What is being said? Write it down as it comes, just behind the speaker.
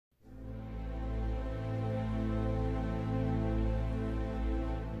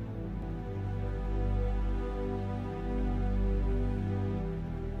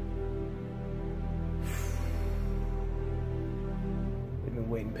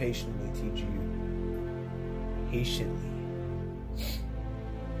patiently teach you patiently.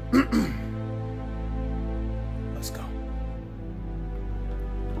 Let's go.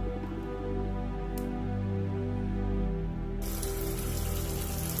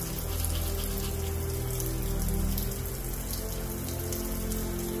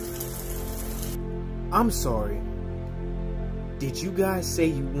 I'm sorry. Did you guys say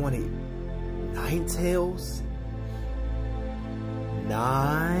you wanted 9TAILS?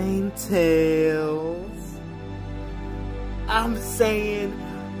 9TAILS. I'm saying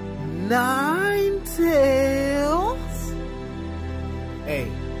 9TAILS.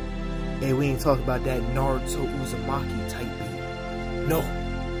 Hey, we ain't talking about that Naruto Uzumaki type beat. No.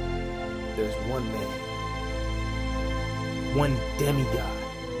 There's one man, one demigod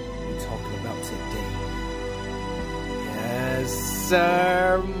we talking about today. Yes,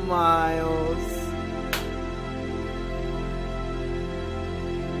 sir, Miles.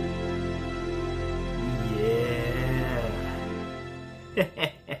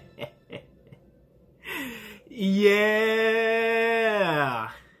 Yeah.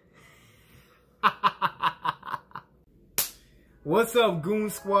 What's up, Goon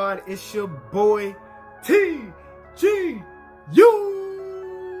Squad? It's your boy TGU,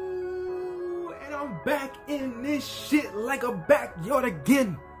 and I'm back in this shit like a backyard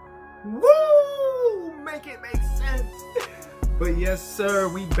again. Woo! Make it make sense. But yes, sir,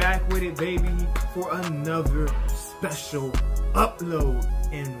 we back with it, baby, for another special upload.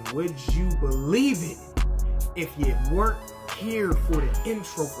 And would you believe it? If you weren't here for the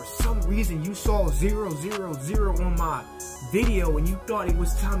intro, for some reason you saw 000 on my video and you thought it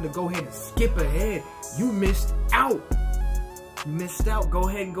was time to go ahead and skip ahead, you missed out. You missed out. Go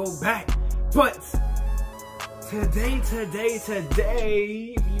ahead and go back. But today,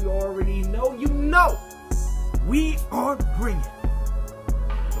 if you already know, you know, we are bringing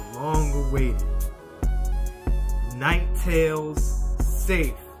the long-awaited 9TAILS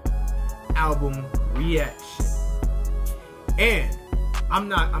Safe album reaction. And I'm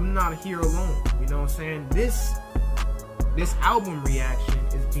not here alone. You know what I'm saying? This album reaction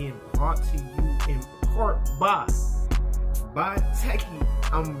is being brought to you in part by Techie.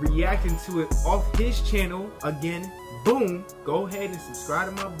 I'm reacting to it off his channel again. Boom. Go ahead and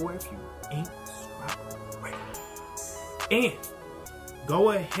subscribe to my boy if you ain't subscribed already. And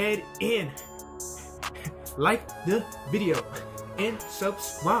go ahead and like the video and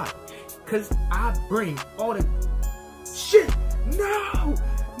subscribe, cause I bring all the shit. No,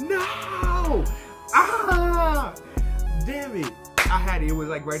 damn it, I had it. It was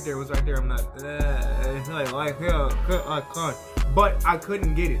like right there. It was right there. I'm not it's like hell, I can't, but I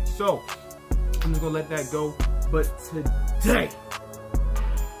couldn't get it, so I'm just gonna let that go. But today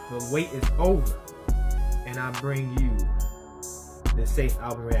the wait is over and I bring you the Safe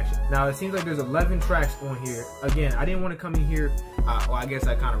album reaction. Now it seems like there's 11 tracks on here. Again, I didn't want to come in here, well, I guess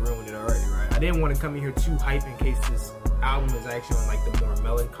I kind of ruined it already, right? I didn't want to come in here too hype in case this album is actually on like the more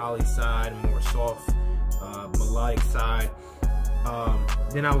melancholy side, more soft, melodic side.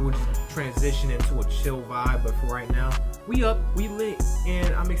 Then I would just transition into a chill vibe, but for right now, we up, we lit,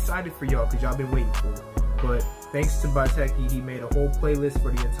 and I'm excited for y'all because y'all been waiting for it. But thanks to Techie, he made a whole playlist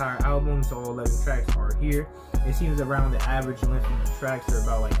for the entire album, so all 11 tracks are here. It seems around the average length of the tracks are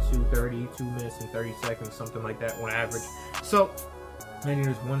about like 2 minutes and 30 seconds, something like that on average. So, and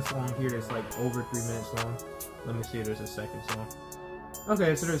there's one song here that's like over 3 minutes long. Let me see if there's a second song.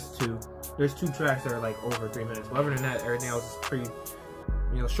 Okay, so there's two. There's 2 tracks that are like over 3 minutes. But other than that, everything else is pretty,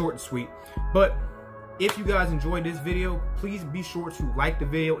 short and sweet. But if you guys enjoyed this video, please be sure to like the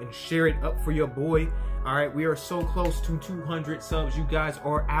video and share it up for your boy. All right, we are so close to 200 subs. You guys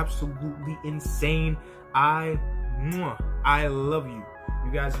are absolutely insane. I love you.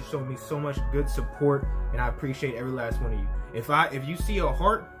 You guys have shown me so much good support, and I appreciate every last one of you. If you see a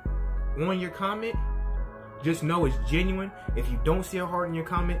heart on your comment, just know it's genuine. If you don't see a heart in your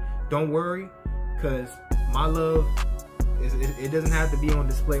comment, don't worry, because my love it doesn't have to be on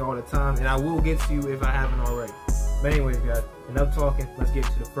display all the time, and I will get to you if I haven't already. But anyways, guys, enough talking. Let's get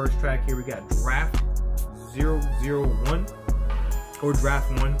to the first track here. We got Draft 001 or Draft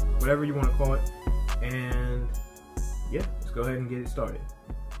 1, whatever you want to call it. And yeah, let's go ahead and get it started.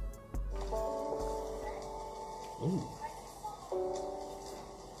 Ooh.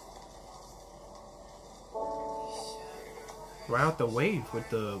 Right out the wave with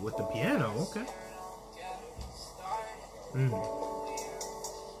the piano, okay.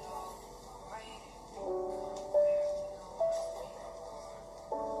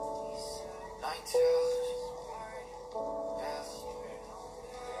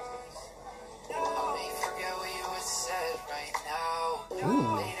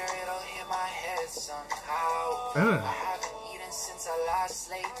 Later it'll hit my head somehow. I haven't eaten since I last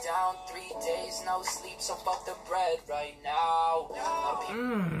laid down. 3 days no sleep, so fuck the bread right now.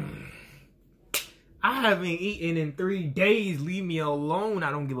 I haven't eaten in 3 days. Leave me alone.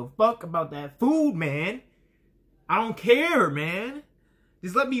 I don't give a fuck about that food, man. I don't care, man.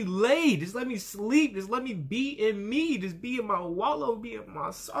 Just let me lay. Just let me sleep. Just let me be in me. Just be in my wallow. Be in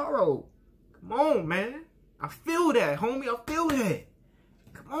my sorrow. Come on, man. I feel that, homie. I feel that.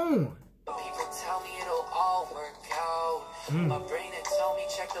 Come on. People tell me it'll all work out. My brain had told me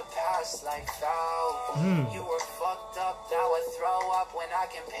check the past life out. You were fucked up, now I throw up when I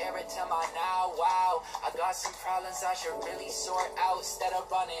compare it to my now. Wow, I got some problems I should really sort out instead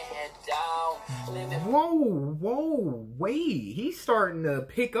of running head down. Whoa, wait. He's starting to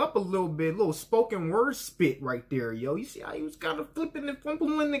pick up a little bit, little spoken word spit right there, yo. You see how he was kind of flipping and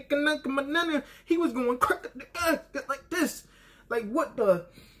fumbling and he was going like this. Like what the...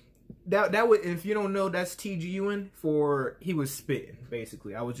 That would, if you don't know, that's TGUing for he was spitting,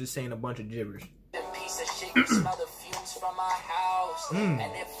 basically. I was just saying a bunch of gibberish. Piece of shit, you smell the fumes from my house. And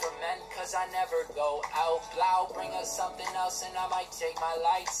if for men, cause I never go out. Blow, bring us something else and I might take my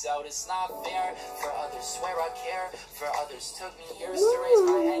lights out. It's not fair. For others, swear I care. For others, took me years to raise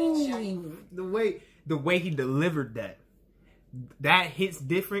my head and share. The way he delivered that hits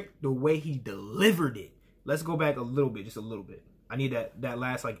different. The way he delivered it. Let's go back a little bit, just a little bit. I need that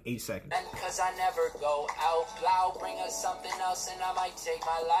last like 8 seconds. And cause I never go out. Blow, bring us something else and I might take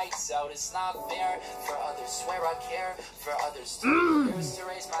my lights out. It's not fair. For others, swear I care. For others, took years to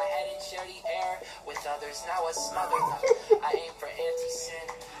raise my head and share the air. With others, now I smother. I aim for anti-sin.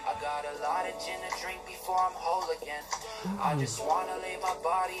 I got a lot of gin to drink before I'm whole again. I just wanna lay my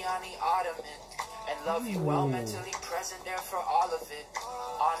body on the ottoman and love you well, mentally present there for all of it.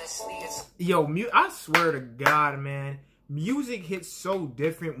 Honestly, it's... Yo, I swear to God, man. Music hits so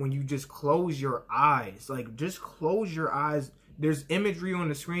different when you just close your eyes. Like, just close your eyes. There's imagery on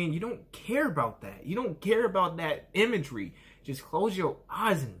the screen. You don't care about that. You don't care about that imagery. Just close your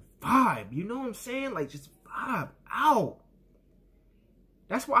eyes and vibe. You know what I'm saying? Like, just vibe out.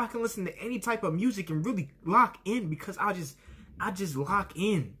 That's why I can listen to any type of music and really lock in, because I just lock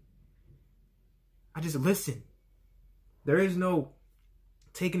in. I just listen. There is no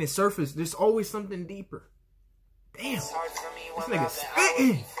taking it surface. There's always something deeper. Damn, it's hard for me this when nigga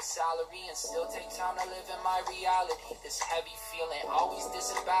spitting. For salary and still take time to live in my reality. This heavy feeling always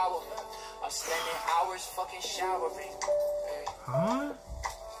disembowel me. I'm spending hours fucking showering. Huh?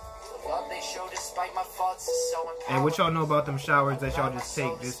 The love they show despite my faults is so empowering. And what y'all know about them showers that y'all just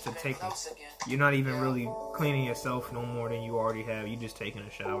take just to take them? You're not even really cleaning yourself no more than you already have. You just taking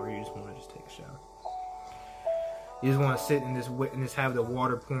a shower. You just want to just take a shower. You just want to sit in this and just have the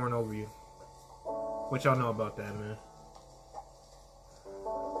water pouring over you. What y'all know about that, man?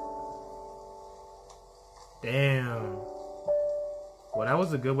 Damn. Well, that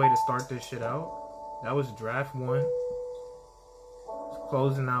was a good way to start this shit out. That was draft 1. It's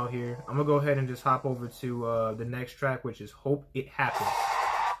closing out here. I'm gonna go ahead and just hop over to the next track, which is Hope It Happens.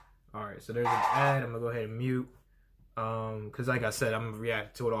 Alright, so there's an ad. I'm gonna go ahead and mute. Cause like I said, I'm gonna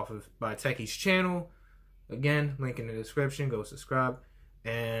react to it off of by Techie's channel. Again, link in the description. Go subscribe.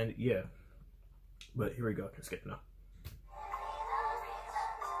 And yeah. But here we go. Let's get to know.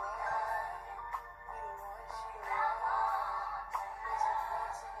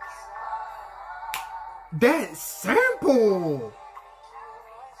 That sample!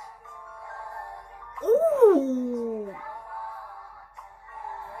 Ooh!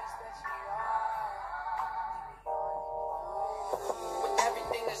 With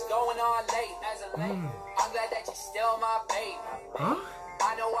everything that's going on late as a late, I'm glad that you're still my baby. Huh?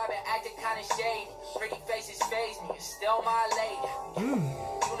 I know I've been acting kind of shady. Pretty faces phase me, you're still my lady.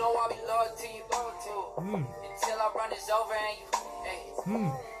 You know I'll be loyal to you, until I run this over and you,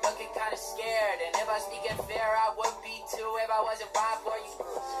 looking kind of scared. And if I speak it fair, I would be too if I wasn't fine for you.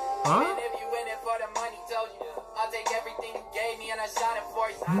 Even if you in it for the money, told you I'll take everything you gave me and I shot it for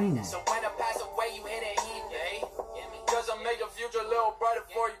you. So when I pass away, you hit it easy. Cause I'll make the future a little brighter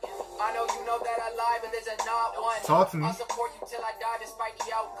for you. I know you know that I lie, but there's a not one. Talk to me. I'll support you till I die despite the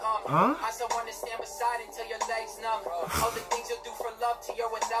outcome. I still want to stand beside until your legs numb. All the things you'll do for love till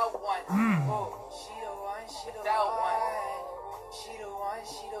you're without one. She the one, she the one. She the one,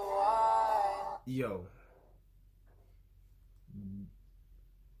 she the one. Yo.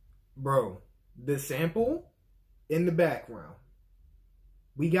 Bro, the sample in the background.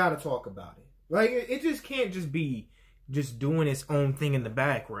 We gotta talk about it. Like, it just can't just be just doing its own thing in the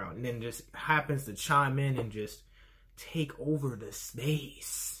background and then just happens to chime in and just take over the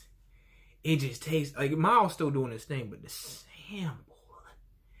space. It just takes, like, Miles still doing his thing, but the sample,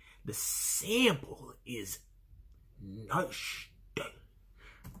 The sample is nice.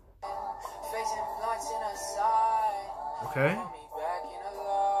 Okay.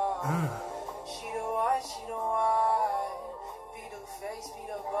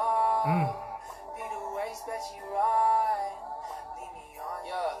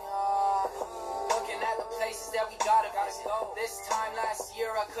 Looking at the places that we gotta visit. This time last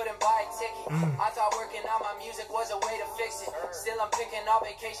year I couldn't buy a ticket. I thought working on my music was a way to fix it. Still I'm picking up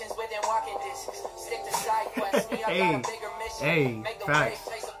vacations within walking distance. Stick to side quests. Me, I got a bigger mission. Make the wave,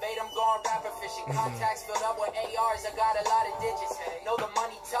 place a bait, I'm going rapper fishing. Contacts filled up with ARs, I got a lot of digits. Know the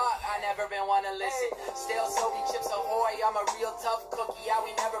money talk, I never been one to listen. Still Sobe Chips Ahoy, I'm a real tough cookie. Yeah,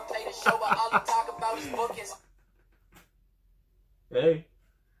 we never played a show, but all we talk about is bookings. Hey.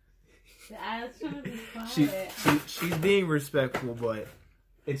 I was trying to be quiet. She's being respectful, but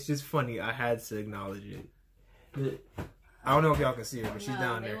it's just funny. I had to acknowledge it. I don't know if y'all can see her, but she's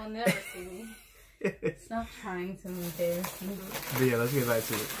down there. They will never see me. Stop trying to move there. But yeah, let's get back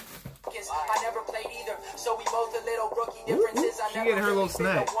to it. I never played either, so we both a little rookie. Differences I never getting her little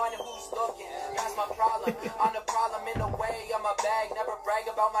snack. The one who's looking. That's my problem. I'm the problem in the way. I'm a bag. Never brag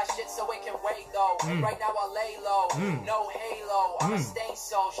about my shit, so it can wait though. Right now I lay low. No halo. I'm a stain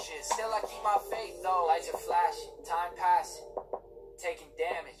so shit. Still I keep my faith though. Lights are flashing. Time passing. Taking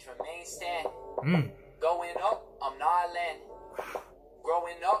damage. Remain standing. Going up. I'm not landing.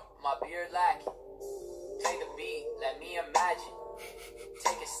 Growing up. My beard lacking. Play the beat. Let me imagine.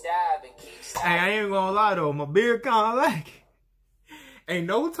 Take a stab and keep stabbing. Hey, I ain't gonna lie though, my beard kinda like ain't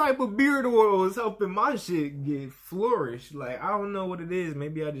no type of beard oil is helping my shit get flourished. Like, I don't know what it is.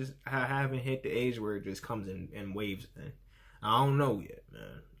 Maybe I haven't hit the age where it just comes in waves, man. I don't know yet,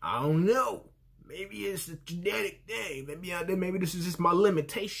 man. I don't know. Maybe it's a genetic thing. Maybe this is just my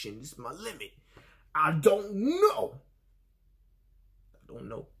limitation. This is my limit. I don't know. I don't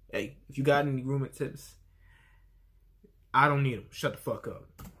know. Hey, if you got any grooming tips, I don't need them. Shut the fuck up.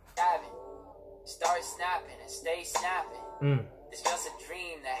 Start snapping and stay snapping. It's just a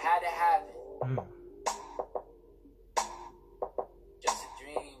dream that had to happen. Just a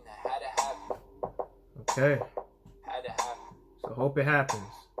dream that had to happen. Okay. Had to happen. So hope it happens.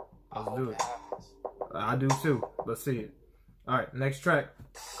 Let's do it. I do too. Let's see it. Alright, next track.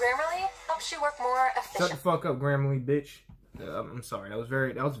 Grammarly helps you work more efficiently. Shut the fuck up, Grammarly, bitch. I'm sorry. That was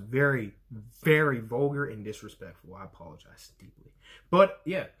very, very vulgar and disrespectful. I apologize deeply. But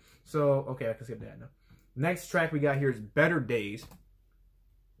yeah. So okay, I can skip that now. Next track we got here is Better Days.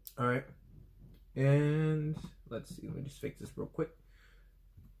 Alright. And let's see. Let me just fix this real quick.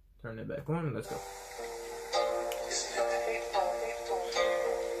 Turn it back on and let's go.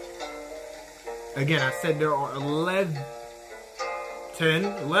 Again, I said there are 11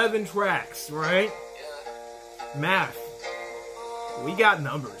 tracks, right? Math. We got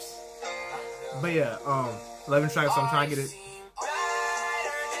numbers. But yeah, 11 tracks, so I'm trying to get it.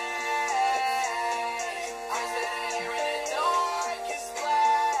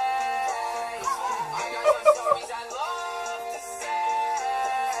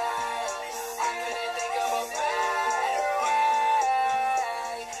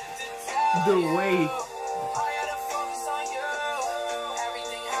 The way.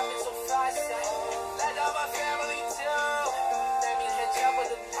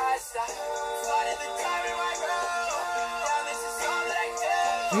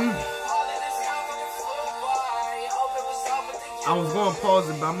 I was going to pause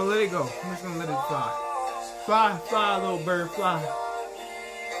it, but I'm going to let it go. I'm just going to let it fly. Fly, fly, little bird, fly.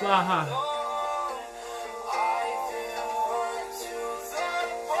 Fly high.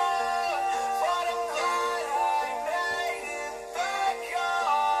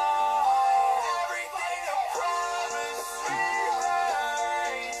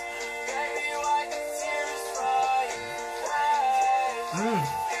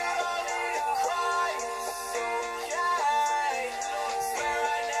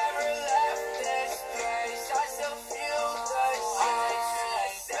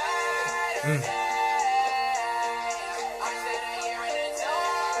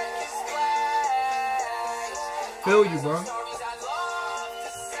 Feel you, bro.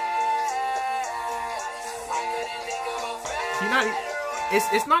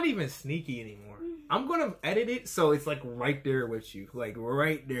 It's not even sneaky anymore. I'm gonna edit it so it's like right there with you, like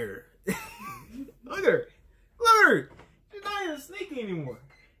right there. Look at her. It's not even sneaky anymore.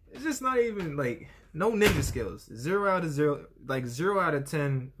 It's just not even like no ninja skills. 0 out of 0, like 0 out of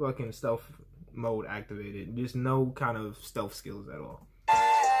 10 fucking stealth mode activated. Just no kind of stealth skills at all.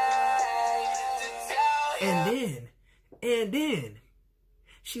 And then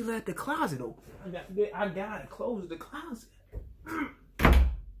she let the closet open. I gotta close the closet.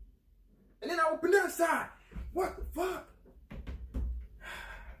 side. What the fuck?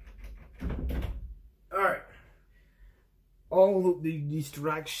 Alright. All of the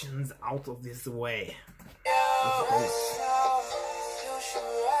distractions out of this way.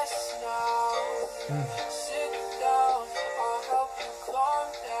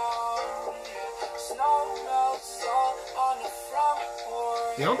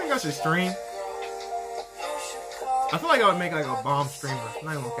 Yeah, I don't think I should stream. I feel like I would make like a bomb streamer. I'm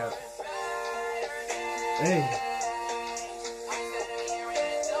not even look at it. Hey.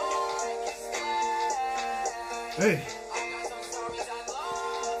 Hey.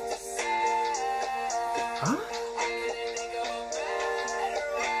 Huh?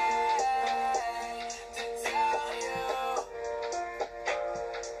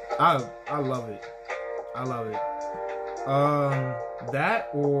 I love it. I love it. That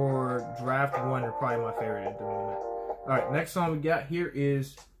or Draft 1 are probably my favorite at the moment. Alright, next song we got here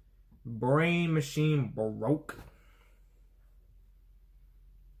is Brain Machine Broke.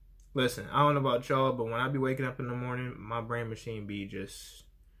 Listen, I don't know about y'all, but when I be waking up in the morning, my brain machine be just...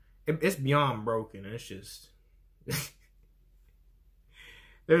 It's beyond broken. It's just...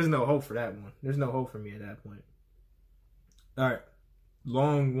 There's no hope for that one. There's no hope for me at that point. Alright.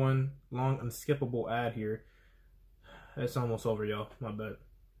 Long unskippable ad here. It's almost over, y'all. My bad.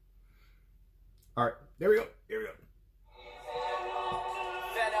 Alright, there we go. Here we go.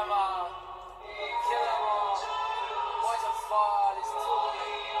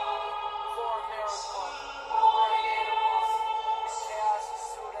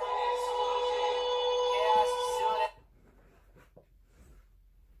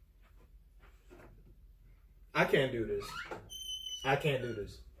 I can't do this. I can't do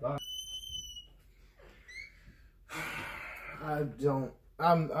this. Bye. I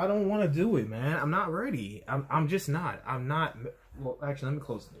don't want to do it, man. I'm not ready. I'm just not. I'm not. Well, actually, let me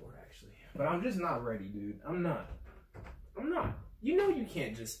close the door, actually. But I'm just not ready, dude. I'm not. You know you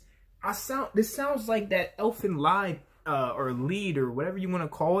can't just... This sounds like that Elfin Lied, or Lead, or whatever you want to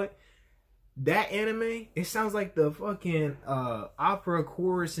call it. That anime, it sounds like the fucking, opera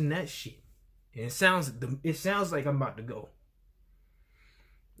chorus and that shit. And it sounds like I'm about to go.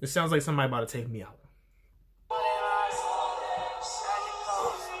 It sounds like somebody about to take me out.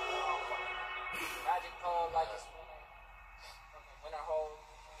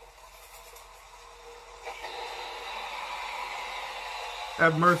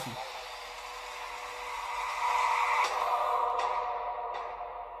 Have mercy.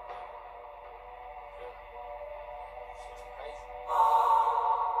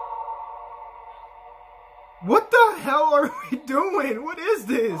 What the hell are we doing? What is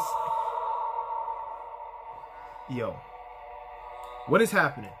this? Yo. What is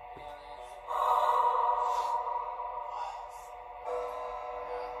happening?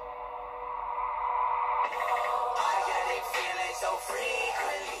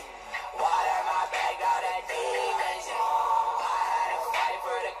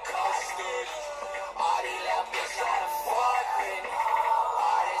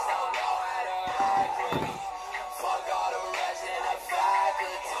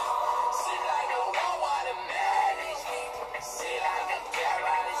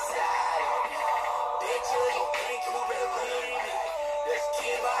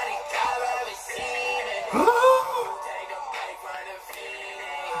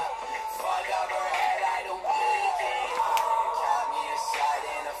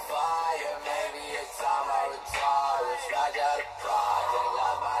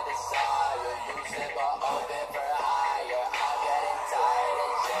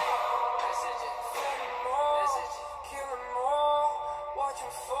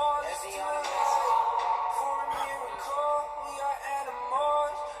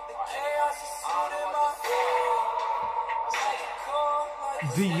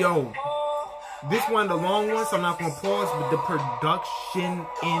 Yo, this one the long one, so I'm not gonna pause, but the production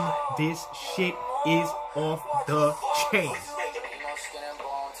in this shit is off the chain.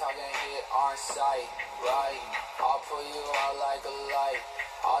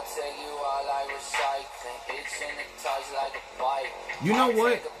 You know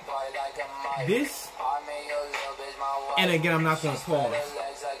what? This, and again, I'm not gonna pause.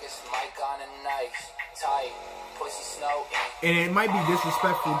 And it might be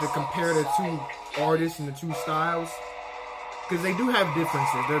disrespectful to compare the two artists and the two styles, because they do have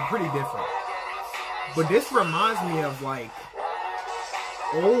differences. They're pretty different. But this reminds me of like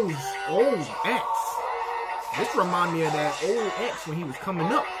old X. This reminds me of that old X when he was coming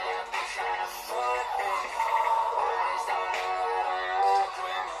up.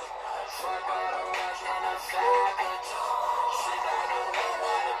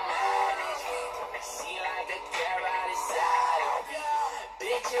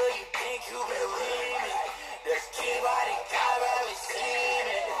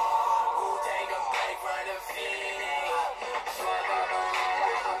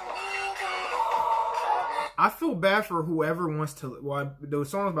 I feel bad for whoever wants to. Well, the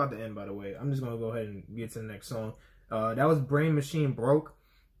song's about to end, by the way. I'm just gonna go ahead and get to the next song. That was Brain Machine Broke.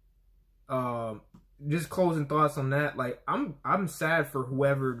 Just closing thoughts on that. Like, I'm sad for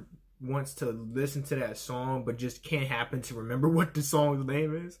whoever wants to listen to that song, but just can't happen to remember what the song's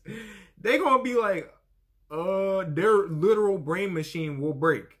name is. They gonna be like, their literal brain machine will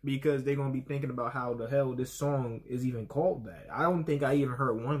break because they're gonna be thinking about how the hell this song is even called that. I don't think I even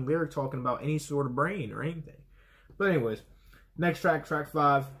heard one lyric talking about any sort of brain or anything. But anyways, next track, track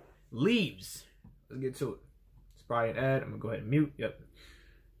 5, Leaves. Let's get to it. It's probably an ad. I'm gonna go ahead and mute. Yep.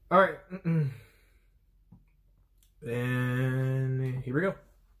 All right. And here we go.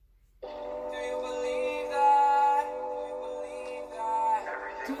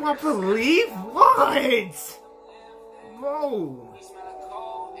 Do I believe what? Whoa.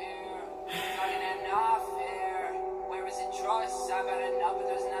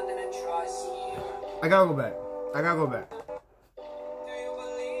 I gotta go back. I gotta go back.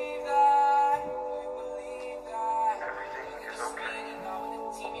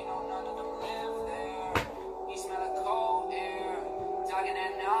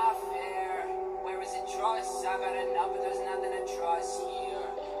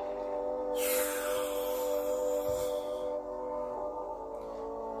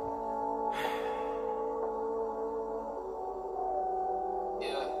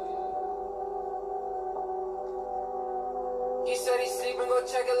 He said he's sleeping, go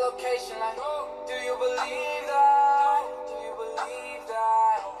check a location like, do you believe that? Do you believe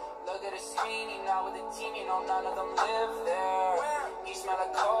that? Look at the screen, he not with the team, you know none of them live there. He smell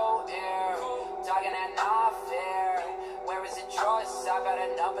like cold air, talking that not fair. Where is the trust? I've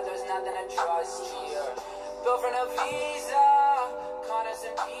had enough, but there's nothing to trust here. Bill for no visa, Connors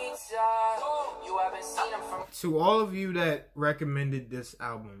and pizza. You haven't seen him from... To all of you that recommended this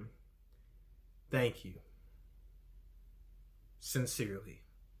album, thank you. Sincerely.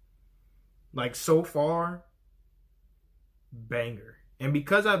 Like, so far, banger. And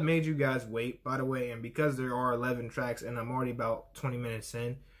because I've made you guys wait, by the way, and because there are 11 tracks and I'm already about 20 minutes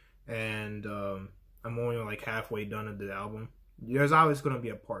in, and I'm only like halfway done of the album, there's always going to be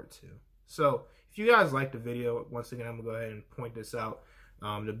a part 2. So if you guys like the video, once again, I'm going to go ahead and point this out.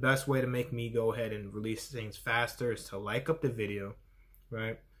 The best way to make me go ahead and release things faster is to like up the video,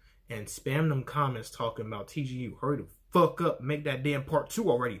 right? And spam them comments talking about TGU, hurry the fuck up, make that damn part 2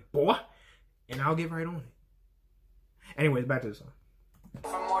 already, boy. And I'll get right on it. Anyways, back to the song.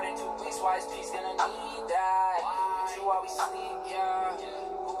 For more than 2 weeks, why is peace gonna need that? But you always sleep, yeah.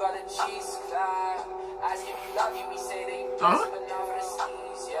 Who got a cheese clap? Ask if you love you, we say they blessed, but not for the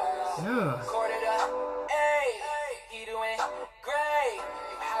sleeves, yeah. Recorded up, hey, he doing great.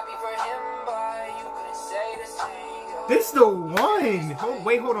 You happy for him, but you couldn't say the same. This the one. Hold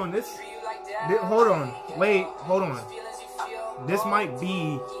on. Hold on. Wait, hold on. This might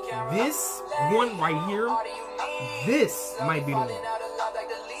be this one right here. This might be the one.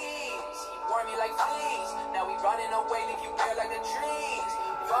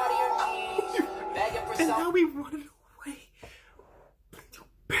 And now we running away.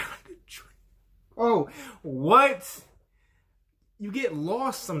 Oh, what? You get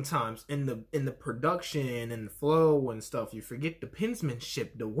lost sometimes in the production and the flow and stuff. You forget the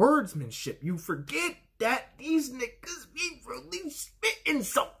pensmanship, the wordsmanship. You forget that these niggas be really spitting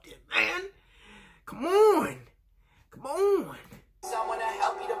something, man. Come on. Come on. Someone to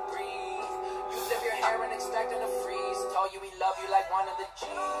help you to breathe. You zip your hair and expect him to freeze. Told you we love you like one of the G's.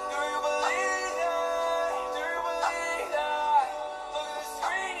 Do you believe that? Do you believe that? Look at the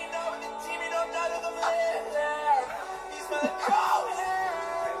screen, you know with the team, you know none of them live there. He's for the cold hair.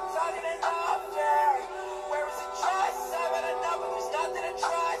 Talking it off there. Where is the trust? I've had enough, but there's nothing to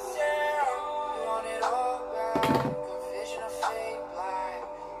trust here. You want it all back. Confusion of fate black.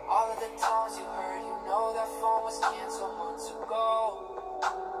 All of the tones you heard, you know that phone was canceled months ago.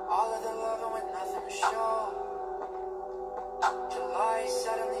 All of the loving with nothing to show. July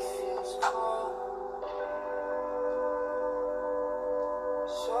suddenly feels cold.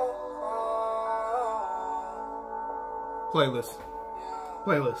 So cold. Playlist.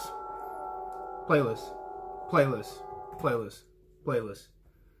 Playlist. Playlist. Playlist. Playlist. Playlist.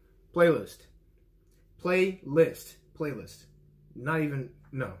 Playlist. Playlist. Playlist. Not even,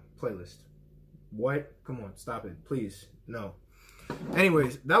 no, playlist. What? Come on, stop it, please. No.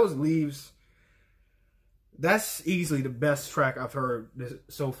 Anyways, that was Leaves. That's easily the best track I've heard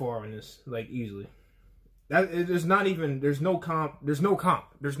so far in this, like, easily. There's not even, there's no comp.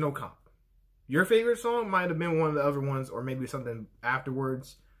 Your favorite song might have been one of the other ones, or maybe something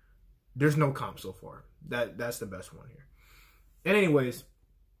afterwards. There's no comp so far. That's the best one here. And anyways,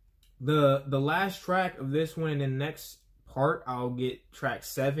 The last track of this one, and the next part, I'll get track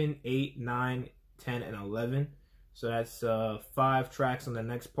 7, 8, 9, 10, and 11. So that's 5 tracks on the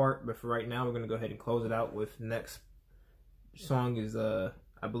next part. But for right now, we're gonna go ahead and close it out with next song is I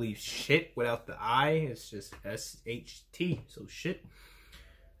believe Shit without the I. It's just SHT. So Shit.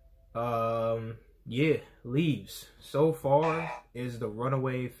 Yeah, Leaves so far is the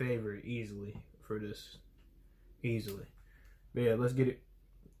runaway favorite easily for this. Easily. But yeah, let's get it.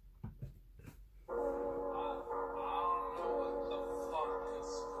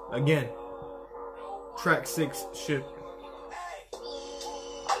 Again, track 6, Shit. I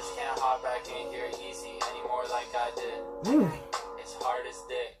just can't hop back in here easy anymore like I did. Ooh. It's hard as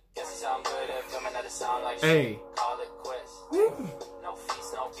dick. Guess it sound good if coming at it sound like Hey. shit. Call it quits. No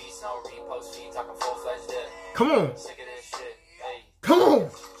feast, no beats, no repost feed, talking full-fledged dick. Come on. Sick of this shit. Hey. Come on.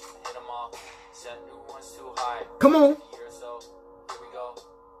 Hit them all. Set new ones too high. Come on. Year or so. Here we go.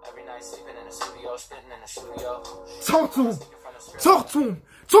 Every night sleeping in the studio, spitting in the studio. Talk to him. Talk to him.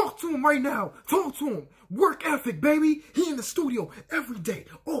 Talk to him right now. Talk to him. Work ethic, baby. He in the studio every day,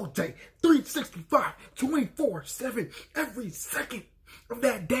 all day, 365, 24/7, every second of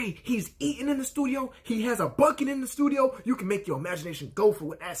that day. He's eating in the studio. He has a bucket in the studio. You can make your imagination go for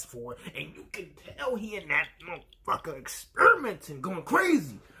what that's for. And you can tell he in that motherfucker experimenting, going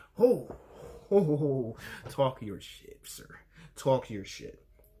crazy. Oh. Talk your shit, sir. Talk your shit.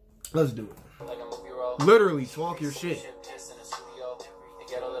 Let's do it. Like a movie roll. Literally, talk your shit.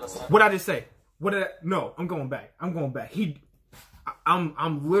 What I just say? What did I? No, I'm going back. I'm going back.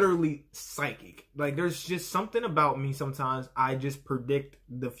 I'm literally psychic. Like, there's just something about me sometimes. I just predict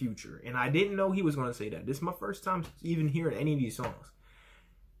the future. And I didn't know he was going to say that. This is my first time even hearing any of these songs.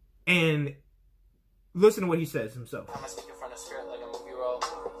 And listen to what he says himself. I'm speaking from the script like a movie roll.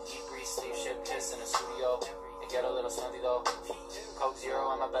 Deep breathe, sleep, shit, piss in the studio. They get a little smelly though. Coke Zero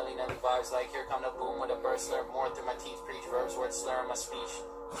on my belly, nelly vibes like here come the boom with a burst slur. More through my teeth, preach verbs, words slurring my speech.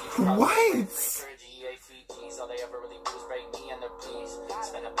 What? All they ever really do is break me and their please.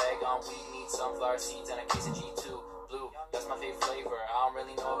 Spend a bag on weed, need sunflower seeds, and a case of G2. Blue, that's my favorite flavor. I don't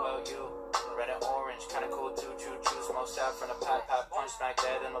really know about you. Red and orange, kinda cool too. Choo choo, smoke out from the pat punch smack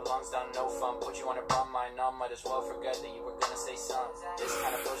dead in the lungs down. No fun. Put you on a bum, my numb. Might as well forget that you were gonna say something. This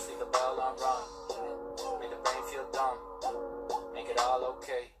kind of push, leave the bell on run. Make the brain feel dumb. Make it all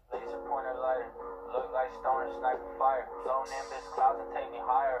okay. Laser pointer lighter. Look like stone and sniper fire. Blow nimbus clouds and take me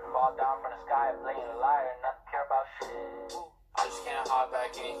higher. Fall down from the sky, blatant liar. Not care about shit. I just can't hop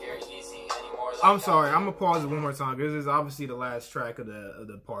back in here easy anymore. Like I'm sorry. I'm gonna pause it one more time because this is obviously the last track of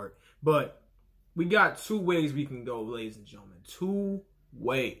the part. But we got 2 ways we can go, ladies and gentlemen. 2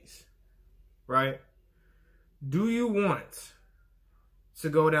 ways, right? Do you want to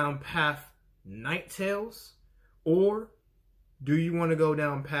go down path 9TAILS, or do you want to go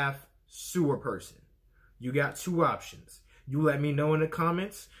down path sewer person? You got 2 options. You let me know in the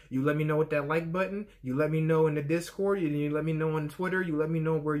comments. You let me know with that like button. You let me know in the Discord. You let me know on Twitter. You let me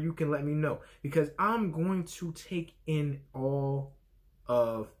know where you can let me know. Because I'm going to take in all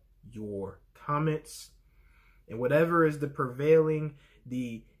of your comments. And whatever is the prevailing,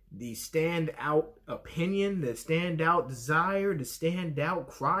 the standout opinion, the standout desire, the standout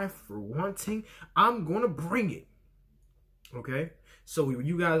cry for wanting, I'm going to bring it. Okay? So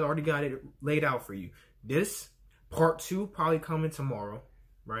you guys already got it laid out for you. This part 2 probably coming tomorrow,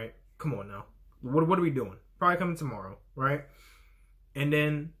 right? Come on now. What are we doing? Probably coming tomorrow, right? And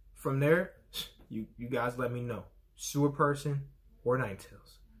then from there, you guys let me know. Sewer person or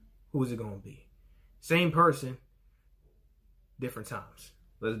 9TAILS. Who is it gonna be? Same person, different times.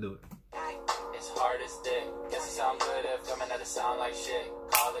 Let's do it. It's hard as dick. Guess it sound good if coming at it sound like shit.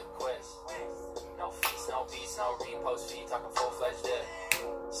 Call it quits. No feast, no beats, no repost feed, talking full-fledged dick.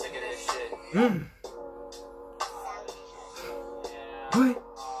 Sick of this shit. What?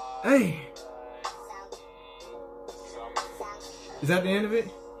 Hey. Is that the end of it?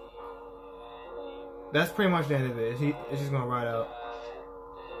 That's pretty much the end of it. It's just gonna ride out.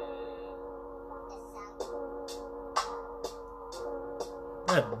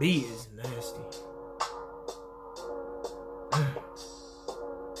 That beat is nasty.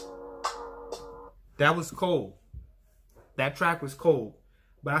 That was cold. That track was cold.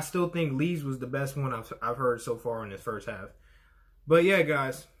 But I still think Leaves was the best one I've heard so far in this first half. But yeah,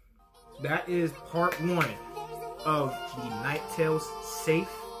 guys, that is part 1 of the 9TAILS Safe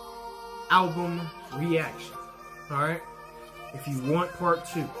album reaction. Alright? If you want part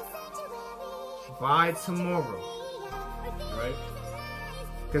 2, by tomorrow, right?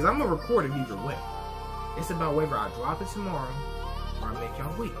 Because I'm going to record it either way. It's about whether I drop it tomorrow or I make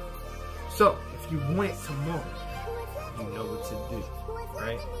y'all wait. So, if you want it tomorrow, you know what to do,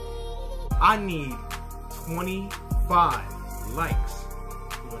 right? I need 25 likes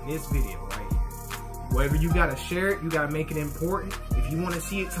on this video right here. Whether you gotta share it, you gotta make it important. If you wanna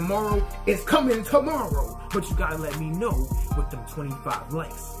see it tomorrow, it's coming tomorrow. But you gotta let me know with them 25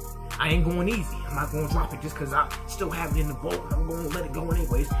 likes. I ain't going easy. I'm not gonna drop it just cause I still have it in the vault and I'm gonna let it go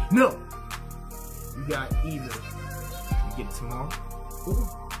anyways. No. You got either you get it tomorrow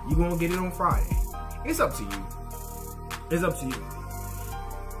or you gonna get it on Friday. It's up to you. It's up to you.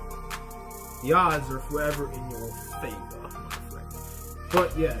 The odds are forever in your favor, my friend.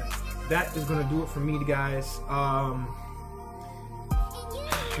 But yeah, that is gonna do it for me, guys.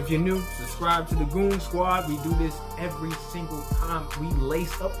 If you're new, subscribe to the Goon Squad. We do this every single time we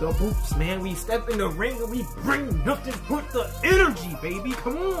lace up the boots, man. We step in the ring and we bring nothing but the energy, baby.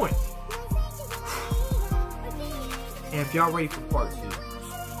 Come on. And if y'all ready for part 2,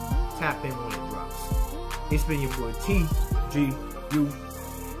 tap in when it drops. It's been your boy TGU,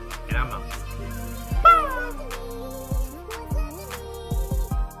 and I'm out.